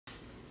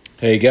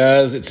Hey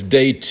guys, it's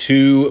day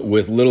 2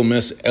 with little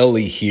Miss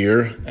Ellie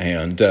here,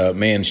 and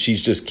man, she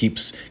just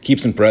keeps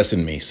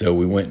impressing me. So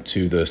we went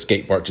to the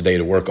skate park today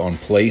to work on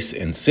place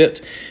and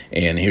sit,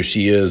 and here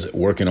she is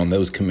working on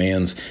those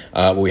commands.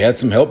 We had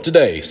some help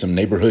today. Some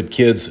neighborhood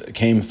kids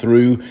came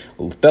through,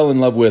 fell in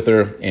love with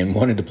her, and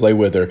wanted to play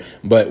with her.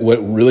 But what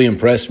really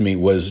impressed me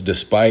was,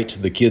 despite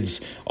the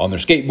kids on their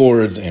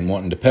skateboards and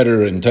wanting to pet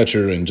her and touch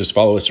her and just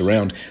follow us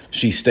around,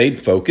 she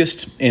stayed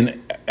focused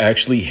and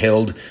actually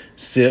held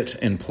sit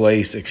and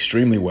place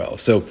extremely well.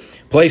 So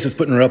place is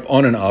putting her up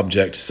on an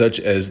object such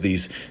as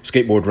these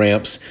skateboard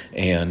ramps,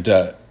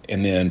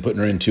 and then putting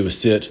her into a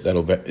sit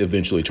that'll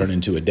eventually turn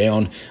into a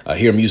down.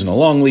 Here I'm using a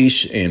long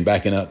leash and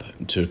backing up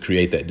to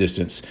create that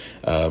distance,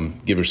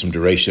 give her some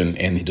duration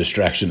and the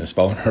distraction that's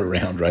following her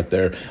around right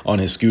there on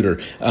his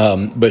scooter.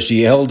 But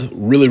she held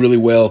really, really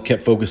well,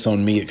 kept focus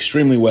on me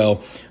extremely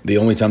well. The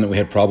only time that we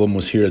had problem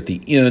was here at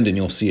the end, and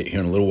you'll see it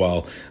here in a little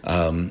while,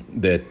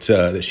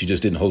 that she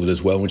just didn't hold it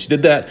as well. When she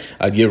did that,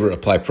 I'd give her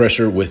apply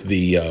pressure with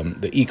the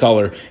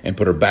e-collar and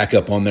put her back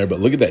up on there. But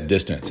look at that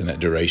distance and that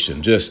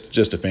duration.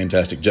 Just a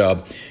fantastic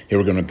job. Here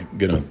we're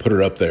gonna put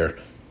her up there,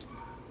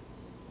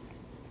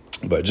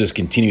 but just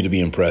continue to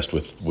be impressed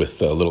with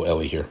little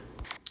Ellie here.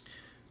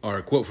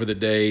 Our quote for the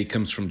day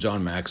comes from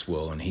John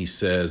Maxwell, and he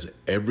says,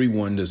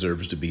 "Everyone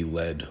deserves to be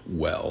led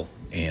well,"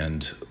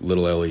 and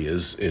little Ellie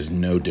is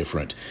no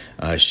different.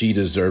 She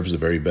deserves the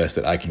very best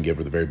that I can give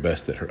her, the very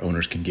best that her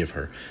owners can give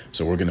her.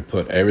 So we're going to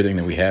put everything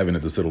that we have into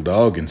this little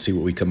dog and see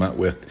what we come out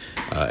with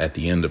at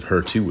the end of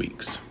her 2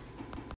 weeks.